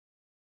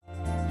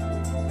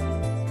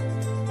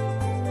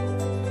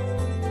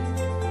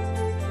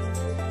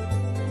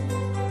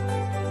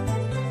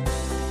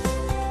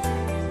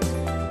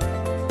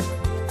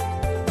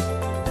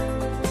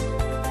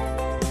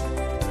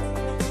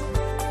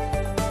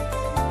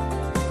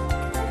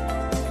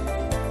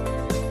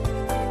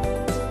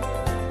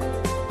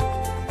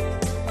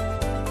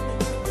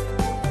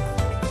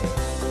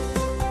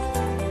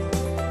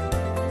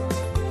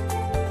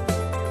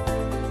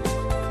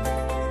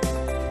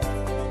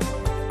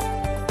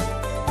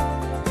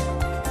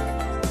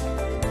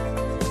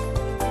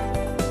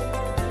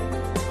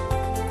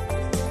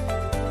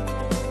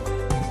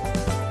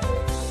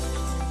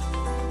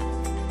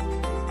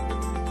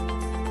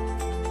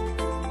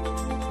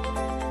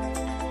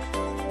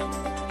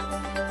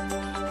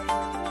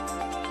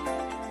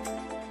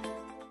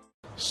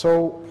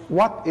So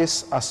what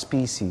is a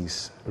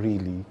species,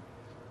 really?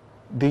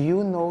 Do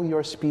you know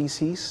your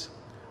species?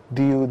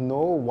 Do you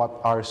know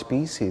what our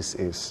species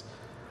is?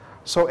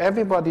 So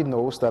everybody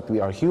knows that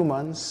we are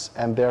humans,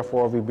 and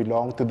therefore we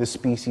belong to the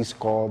species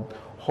called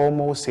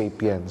Homo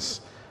sapiens.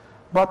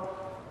 But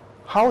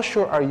how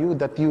sure are you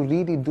that you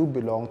really do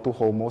belong to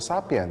Homo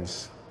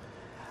sapiens?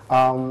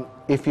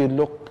 If you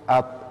look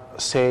at,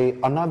 say,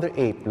 another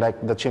ape,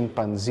 like the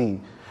chimpanzee,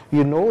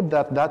 you know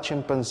that that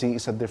chimpanzee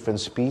is a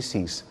different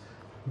species.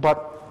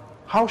 But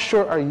how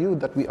sure are you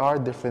that we are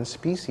different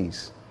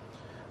species?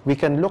 We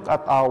can look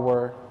at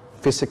our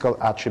physical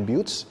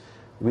attributes.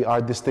 We are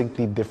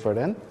distinctly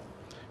different.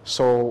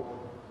 So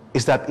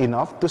is that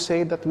enough to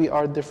say that we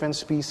are different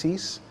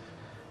species?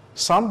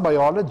 Some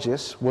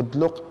biologists would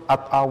look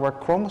at our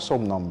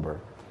chromosome number.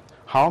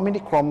 How many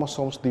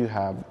chromosomes do you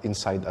have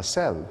inside a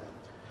cell?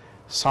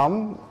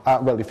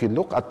 Well, if you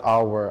look at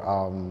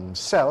our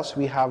cells,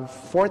 we have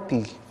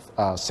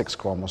 46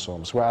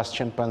 chromosomes, whereas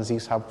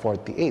chimpanzees have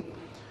 48.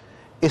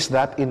 Is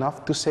that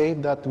enough to say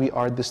that we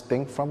are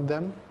distinct from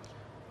them?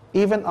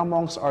 Even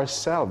amongst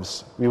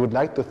ourselves, we would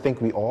like to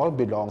think we all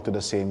belong to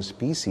the same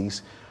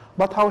species,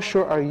 but how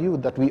sure are you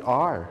that we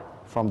are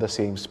from the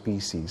same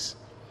species?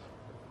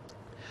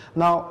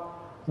 Now,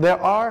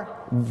 there are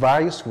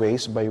various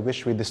ways by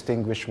which we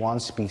distinguish one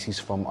species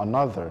from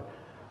another,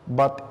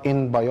 but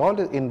in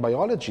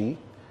biology,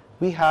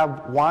 we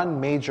have one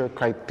major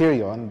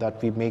criterion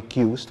that we make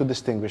use to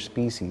distinguish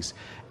species,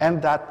 and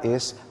that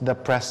is the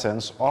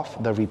presence of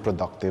the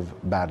reproductive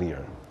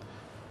barrier.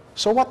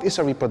 So what is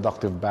a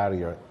reproductive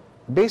barrier?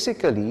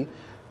 Basically,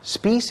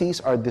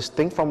 species are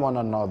distinct from one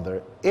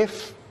another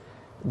if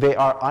they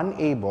are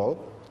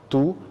unable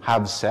to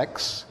have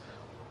sex,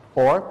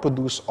 or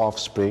produce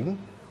offspring,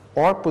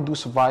 or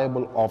produce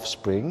viable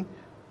offspring,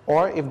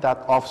 or if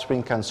that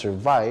offspring can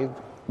survive,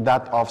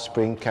 that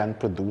offspring can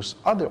produce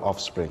other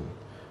offspring.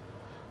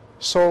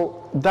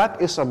 So that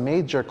is a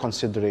major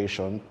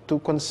consideration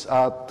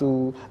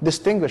to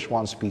distinguish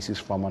one species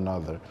from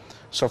another.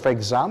 So for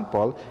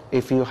example,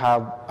 if you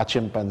have a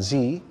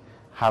chimpanzee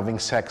having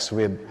sex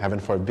with,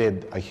 heaven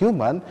forbid, a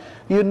human,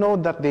 you know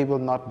that they will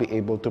not be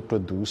able to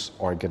produce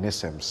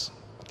organisms.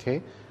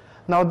 Okay?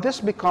 Now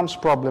this becomes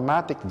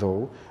problematic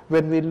though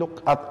when we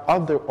look at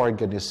other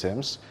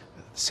organisms,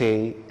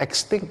 say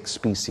extinct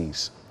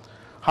species.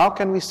 How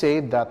can we say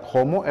that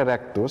Homo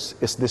erectus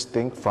is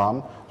distinct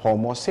from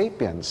Homo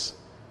sapiens?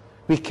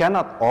 We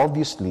cannot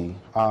obviously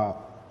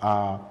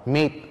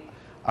mate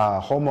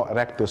Homo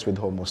erectus with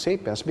Homo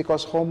sapiens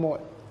because Homo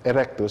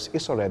erectus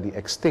is already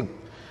extinct.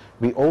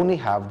 We only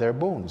have their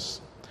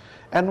bones.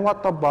 And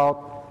what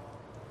about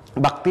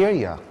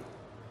bacteria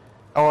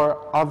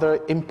or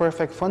other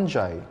imperfect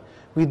fungi?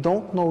 We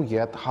don't know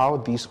yet how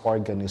these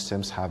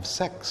organisms have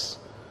sex.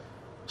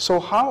 So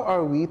how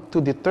are we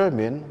to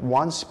determine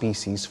one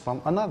species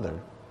from another?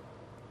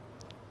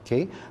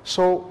 Okay,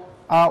 so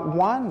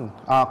an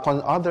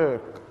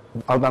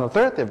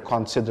alternative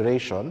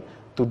consideration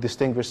to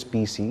distinguish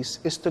species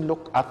is to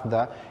look at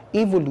the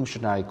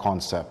evolutionary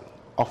concept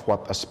of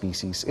what a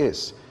species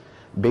is.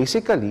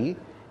 Basically,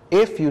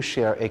 if you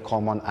share a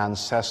common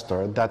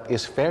ancestor that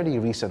is fairly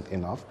recent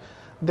enough,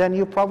 then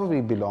you probably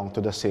belong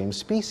to the same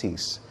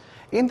species.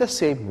 In the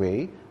same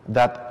way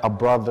that a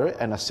brother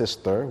and a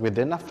sister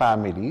within a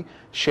family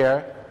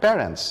share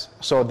parents,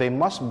 so they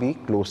must be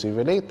closely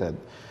related.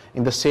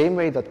 In the same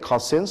way that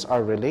cousins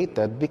are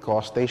related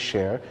because they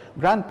share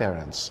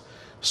grandparents.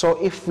 So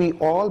if we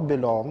all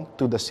belong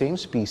to the same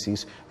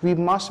species, we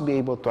must be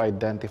able to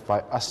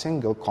identify a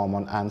single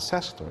common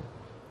ancestor.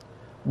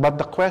 But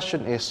the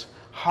question is,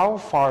 how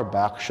far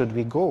back should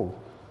we go?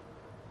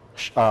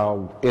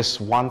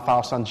 Is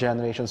 1,000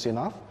 generations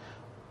enough?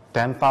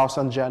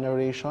 10,000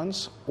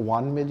 generations?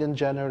 1 million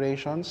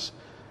generations?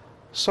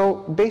 So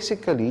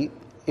basically,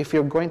 if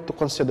you're going to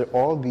consider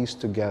all these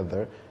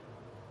together,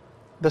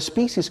 the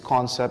species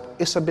concept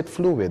is a bit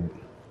fluid.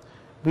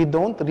 We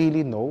don't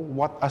really know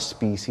what a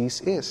species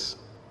is.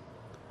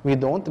 We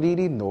don't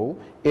really know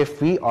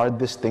if we are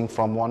distinct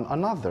from one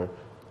another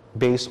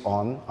based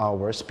on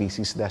our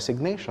species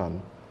designation.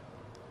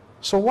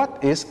 So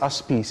what is a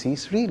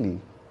species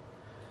really?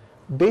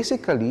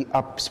 Basically,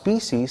 a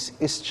species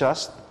is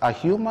just a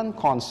human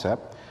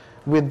concept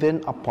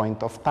within a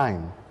point of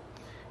time.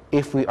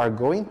 If we are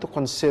going to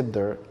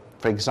consider,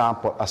 for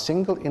example, a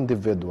single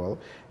individual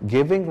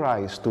giving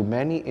rise to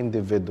many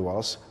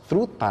individuals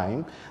through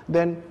time,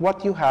 then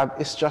what you have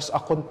is just a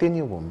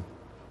continuum.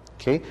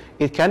 Okay?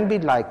 It can be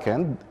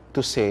likened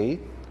to, say,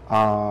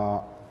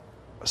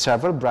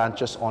 several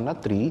branches on a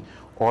tree,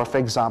 or, for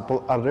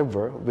example, a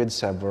river with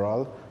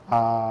several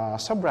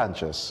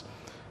sub-branches.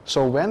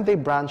 So when they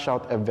branch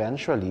out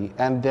eventually,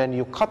 and then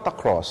you cut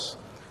across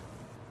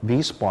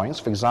these points,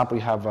 for example,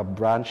 you have a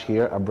branch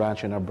here, a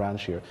branch and a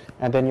branch here,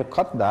 and then you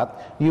cut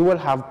that, you will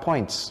have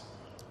points.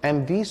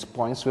 And these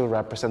points will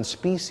represent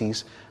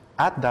species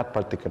at that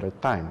particular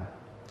time.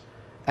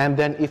 And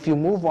then if you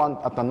move on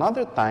at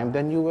another time,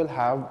 then you will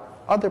have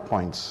other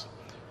points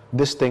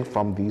distinct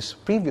from these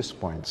previous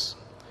points.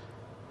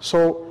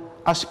 So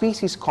a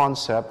species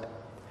concept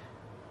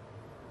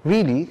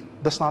really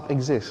does not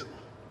exist.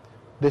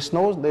 There's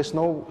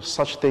no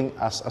such thing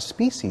as a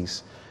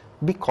species,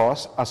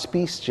 because a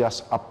species is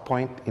just a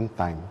point in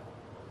time.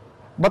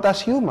 But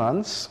as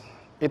humans,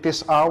 it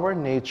is our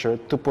nature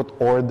to put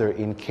order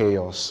in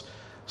chaos.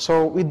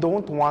 So we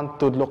don't want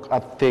to look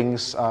at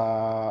things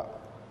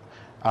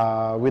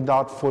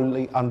without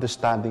fully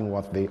understanding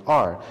what they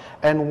are.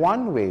 And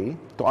one way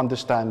to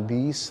understand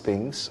these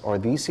things, or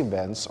these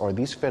events, or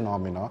these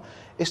phenomena,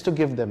 is to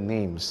give them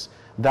names.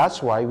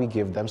 That's why we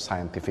give them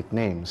scientific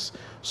names.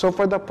 So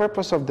for the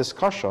purpose of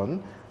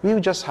discussion, we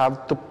just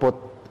have to put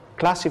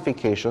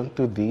classification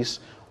to these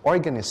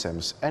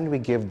organisms, and we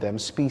give them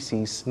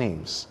species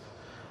names.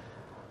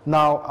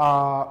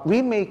 Now,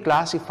 we may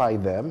classify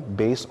them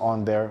based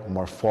on their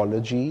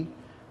morphology,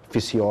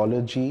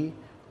 physiology,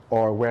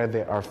 or where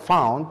they are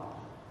found,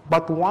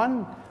 but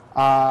one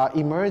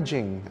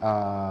emerging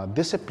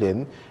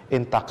discipline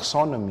in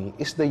taxonomy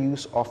is the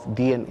use of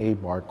DNA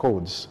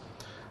barcodes.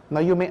 Now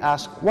you may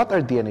ask, what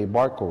are DNA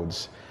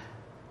barcodes?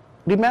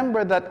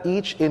 Remember that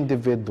each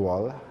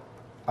individual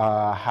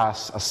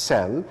has a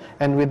cell,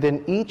 and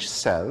within each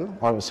cell,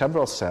 or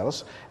several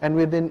cells, and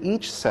within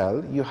each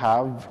cell you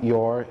have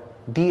your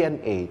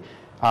DNA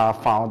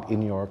found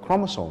in your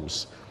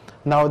chromosomes.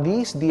 Now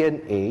these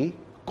DNA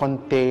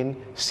contain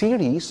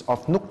series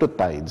of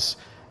nucleotides,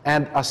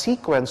 and a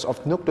sequence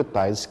of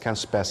nucleotides can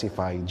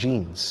specify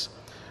genes.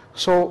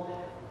 So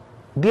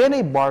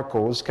DNA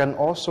barcodes can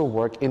also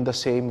work in the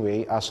same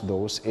way as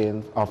those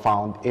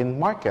found in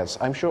markets.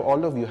 I'm sure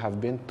all of you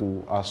have been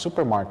to a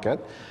supermarket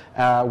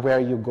where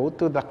you go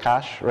to the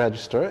cash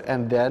register,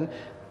 and then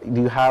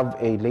you have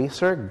a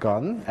laser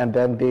gun, and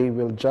then they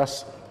will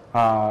just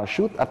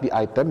shoot at the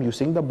item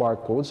using the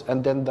barcodes,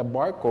 and then the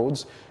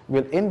barcodes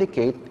will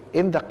indicate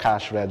in the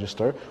cash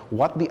register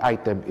what the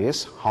item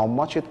is, how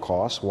much it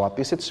costs, what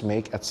is its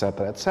make,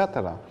 etc.,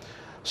 etc.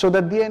 So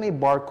the DNA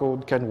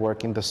barcode can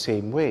work in the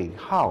same way.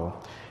 How?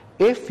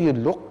 If you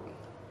look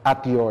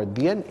at your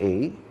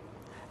DNA,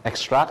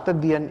 extract the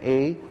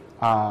DNA,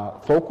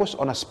 focus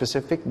on a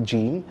specific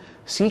gene,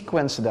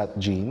 sequence that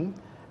gene,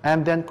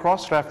 and then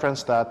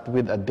cross-reference that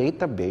with a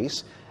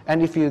database,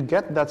 and if you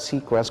get that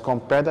sequence,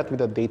 compare that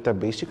with a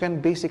database, you can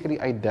basically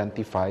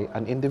identify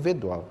an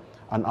individual,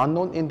 an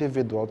unknown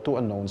individual to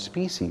a known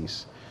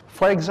species.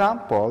 For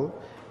example,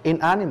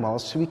 in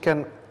animals, we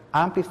can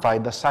amplify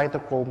the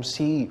cytochrome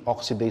C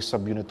oxidase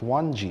subunit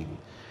 1 gene.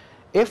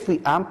 If we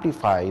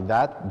amplify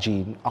that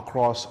gene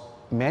across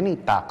many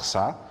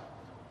taxa,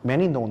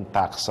 many known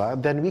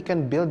taxa, then we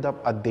can build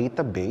up a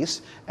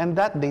database, and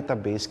that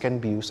database can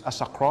be used as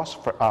a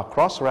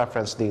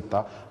cross-reference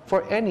data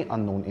for any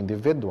unknown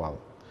individual.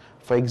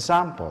 For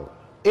example,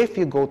 if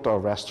you go to a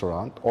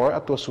restaurant or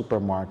to a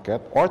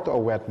supermarket or to a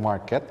wet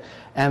market,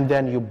 and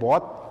then you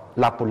bought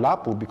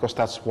lapu-lapu because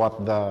that's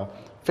what the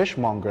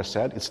fishmonger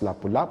said, it's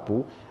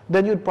lapu-lapu,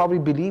 then you'd probably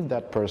believe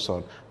that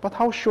person. But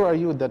how sure are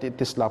you that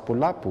it is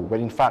lapu-lapu,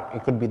 when in fact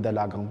it could be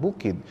dalagang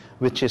bukid,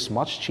 which is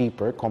much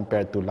cheaper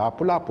compared to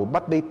lapu-lapu,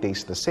 but they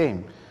taste the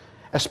same.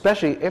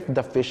 Especially if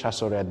the fish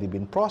has already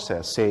been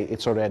processed, say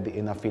it's already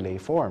in a fillet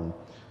form.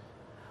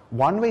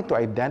 One way to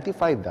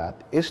identify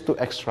that is to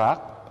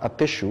extract a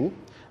tissue,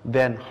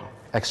 then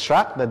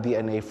extract the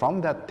DNA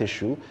from that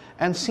tissue,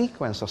 and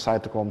sequence the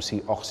cytochrome C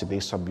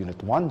oxidase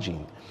subunit 1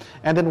 gene.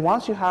 And then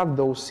once you have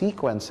those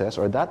sequences,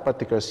 or that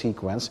particular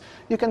sequence,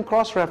 you can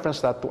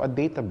cross-reference that to a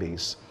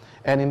database.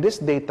 And in this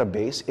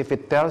database, if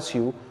it tells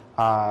you,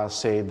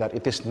 say that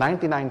it is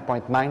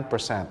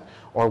 99.9%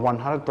 or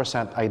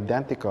 100%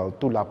 identical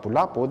to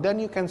lapu-lapu, then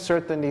you can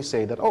certainly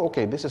say that, oh,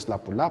 okay, this is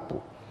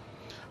lapu-lapu.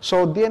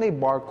 So DNA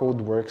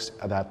barcode works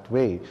that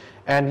way,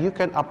 and you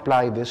can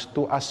apply this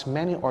to as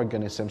many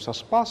organisms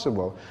as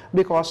possible,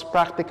 because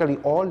practically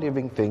all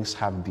living things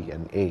have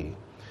DNA.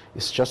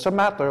 It's just a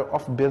matter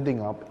of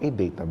building up a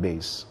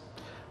database.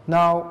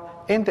 Now,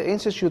 in the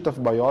Institute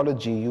of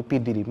Biology, UP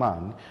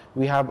Diliman,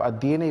 we have a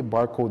DNA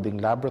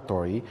barcoding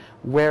laboratory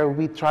where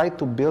we try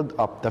to build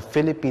up the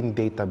Philippine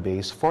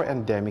database for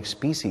endemic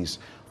species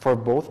for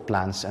both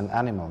plants and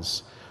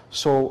animals.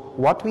 So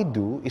what we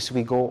do is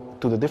we go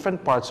to the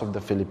different parts of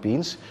the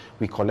Philippines,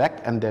 we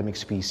collect endemic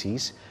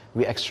species,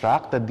 we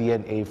extract the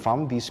DNA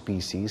from these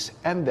species,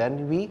 and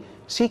then we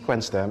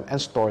sequence them and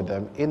store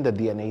them in the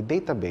DNA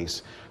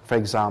database. For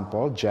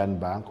example,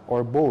 GenBank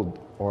or BOLD,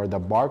 or the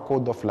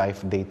Barcode of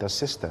Life Data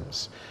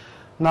Systems.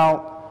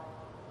 Now,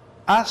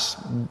 as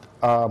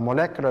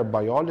molecular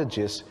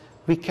biologists,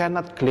 we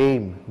cannot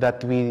claim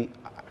that we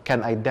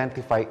can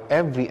identify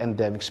every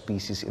endemic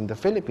species in the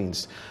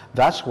Philippines.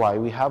 That's why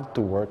we have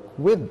to work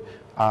with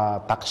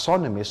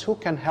taxonomists who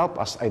can help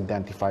us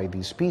identify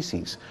these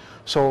species.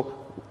 So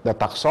the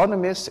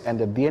taxonomist and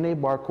the DNA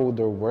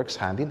barcoder works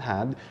hand in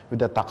hand, with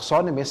the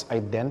taxonomist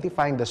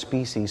identifying the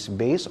species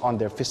based on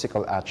their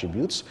physical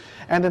attributes,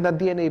 and then the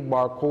DNA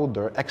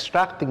barcoder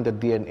extracting the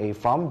DNA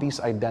from these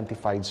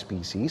identified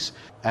species,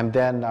 and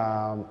then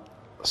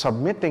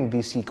submitting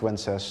these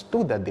sequences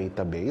to the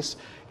database,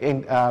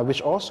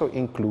 which also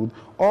include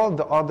all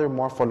the other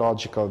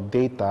morphological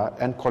data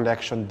and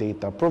collection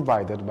data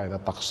provided by the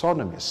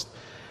taxonomist.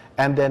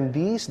 And then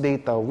these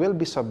data will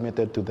be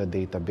submitted to the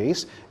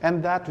database,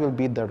 and that will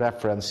be the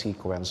reference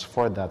sequence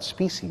for that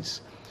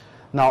species.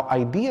 Now,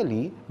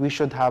 ideally, we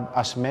should have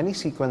as many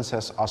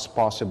sequences as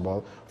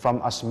possible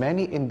from as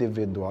many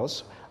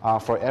individuals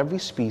for every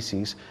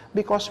species,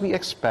 because we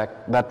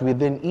expect that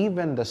within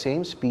even the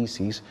same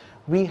species,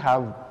 we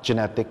have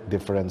genetic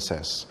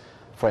differences.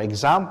 For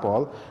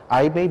example,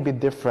 I may be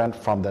different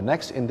from the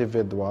next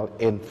individual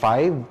in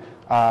 5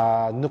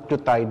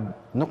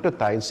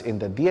 nucleotides in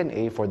the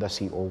DNA for the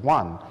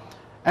CO1.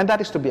 And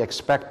that is to be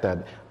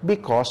expected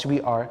because we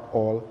are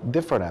all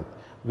different.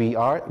 We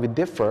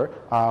differ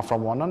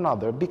from one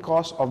another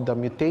because of the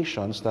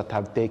mutations that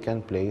have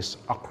taken place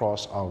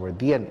across our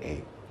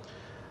DNA.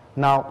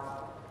 Now,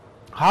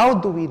 how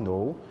do we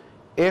know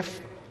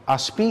if a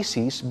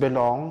species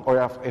belong,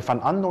 or if an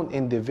unknown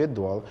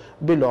individual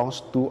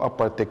belongs to a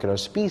particular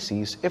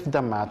species if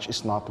the match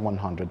is not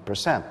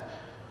 100%?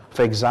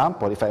 For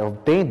example, if I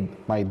obtained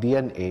my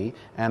DNA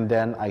and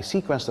then I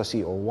sequence the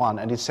CO1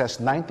 and it says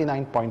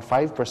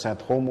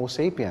 99.5% Homo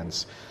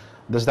sapiens,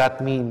 does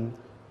that mean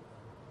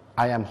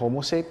I am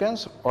Homo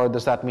sapiens, or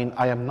does that mean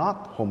I am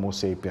not Homo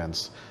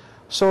sapiens?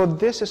 So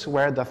this is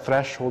where the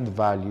threshold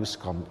values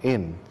come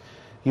in.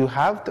 You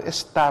have to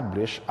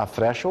establish a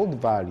threshold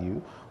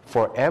value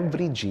for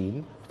every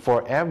gene,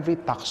 for every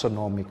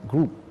taxonomic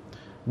group.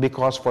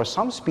 Because for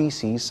some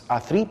species, a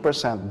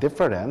 3%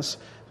 difference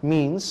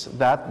means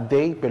that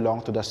they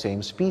belong to the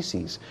same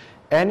species.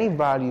 Any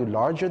value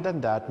larger than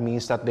that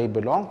means that they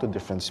belong to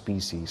different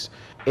species.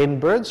 In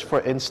birds, for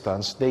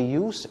instance, they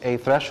use a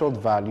threshold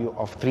value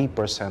of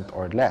 3%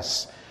 or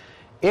less.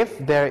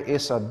 If there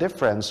is a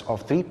difference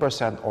of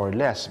 3% or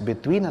less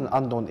between an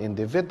unknown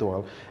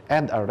individual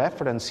and a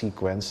reference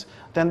sequence,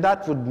 then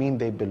that would mean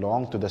they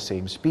belong to the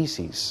same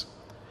species.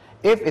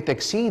 If it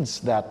exceeds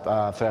that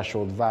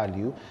threshold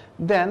value,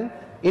 then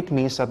it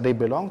means that they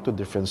belong to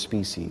different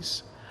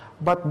species.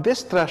 But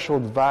this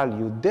threshold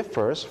value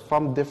differs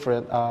from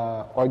different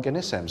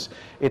organisms.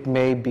 It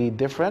may be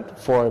different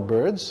for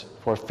birds,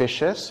 for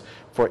fishes,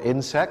 for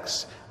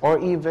insects, or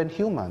even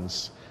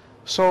humans.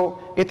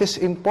 So it is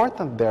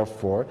important,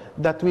 therefore,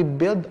 that we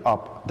build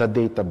up the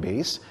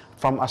database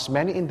from as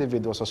many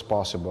individuals as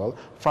possible,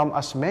 from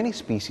as many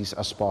species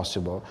as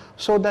possible,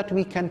 so that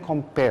we can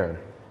compare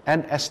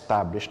and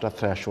establish the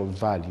threshold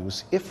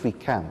values if we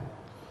can.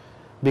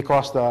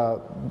 Because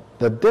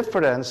the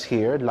difference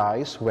here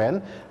lies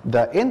when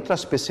the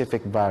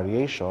intraspecific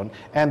variation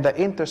and the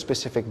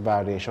interspecific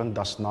variation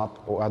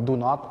do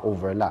not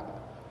overlap.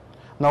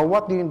 Now,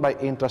 what do you mean by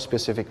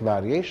intraspecific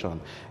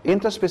variation?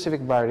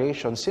 Intraspecific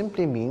variation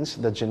simply means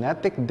the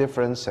genetic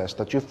differences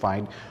that you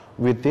find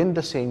within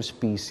the same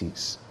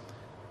species.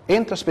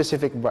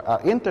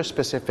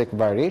 Interspecific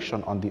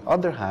variation, on the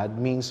other hand,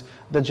 means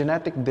the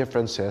genetic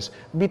differences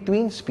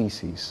between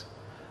species.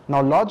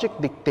 Now, logic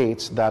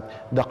dictates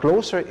that the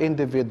closer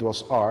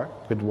individuals are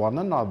with one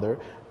another,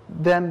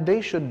 then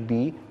they should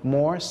be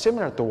more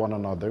similar to one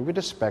another with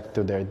respect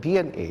to their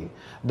DNA.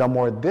 The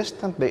more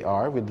distant they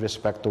are with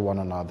respect to one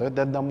another,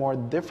 then the more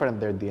different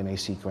their DNA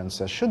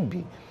sequences should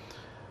be.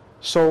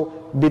 So,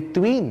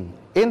 between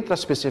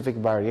intraspecific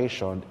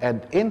variation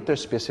and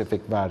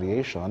interspecific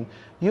variation,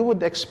 you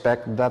would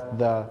expect that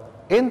the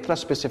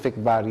intraspecific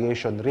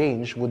variation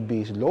range would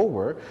be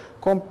lower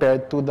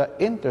compared to the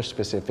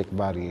interspecific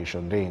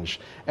variation range.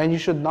 And you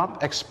should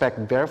not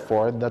expect,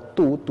 therefore, the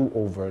two to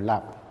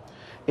overlap.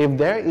 If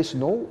there is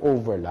no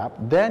overlap,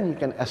 then you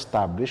can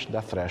establish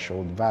the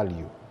threshold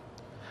value.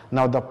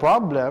 Now, the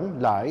problem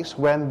lies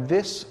when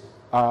these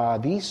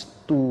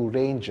two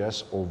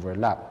ranges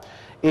overlap.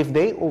 If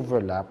they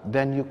overlap,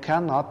 then you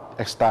cannot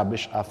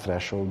establish a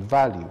threshold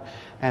value,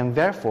 and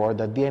therefore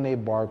the DNA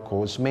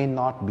barcodes may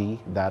not be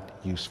that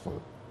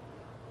useful.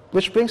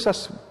 Which brings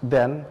us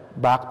then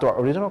back to our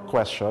original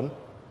question,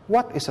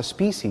 what is a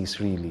species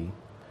really?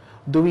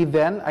 Do we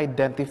then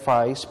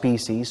identify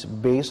species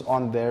based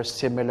on their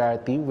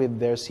similarity with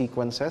their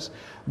sequences?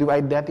 Do we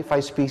identify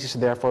species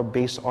therefore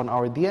based on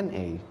our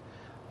DNA?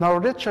 Now,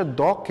 Richard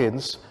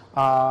Dawkins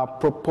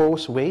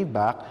proposed way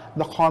back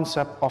the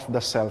concept of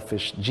the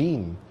selfish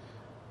gene.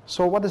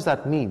 So what does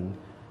that mean?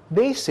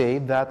 They say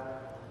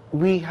that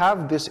we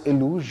have this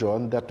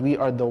illusion that we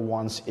are the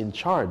ones in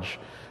charge,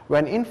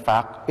 when in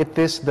fact it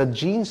is the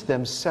genes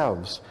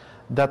themselves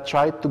that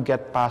try to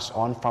get passed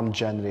on from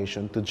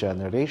generation to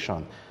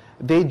generation.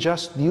 They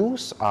just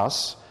use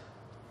us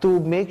to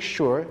make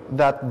sure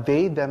that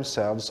they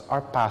themselves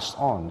are passed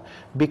on.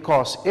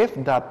 Because if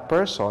that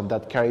person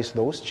that carries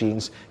those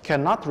genes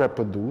cannot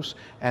reproduce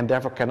and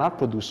therefore cannot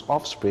produce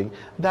offspring,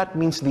 that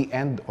means the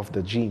end of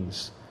the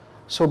genes.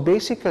 So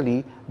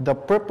basically, the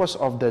purpose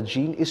of the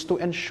gene is to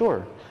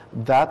ensure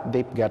that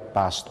they get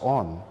passed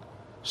on.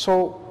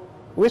 So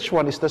which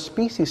one is the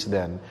species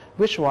then?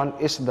 Which one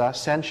is the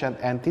sentient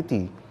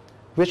entity?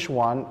 Which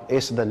one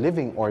is the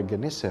living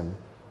organism?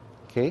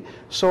 Okay,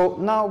 so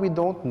now we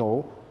don't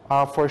know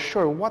for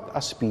sure what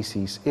a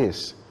species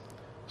is.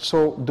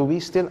 So do we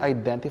still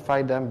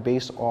identify them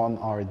based on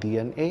our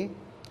DNA?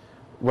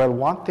 Well,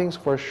 one thing's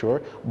for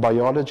sure,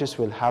 biologists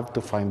will have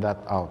to find that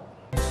out.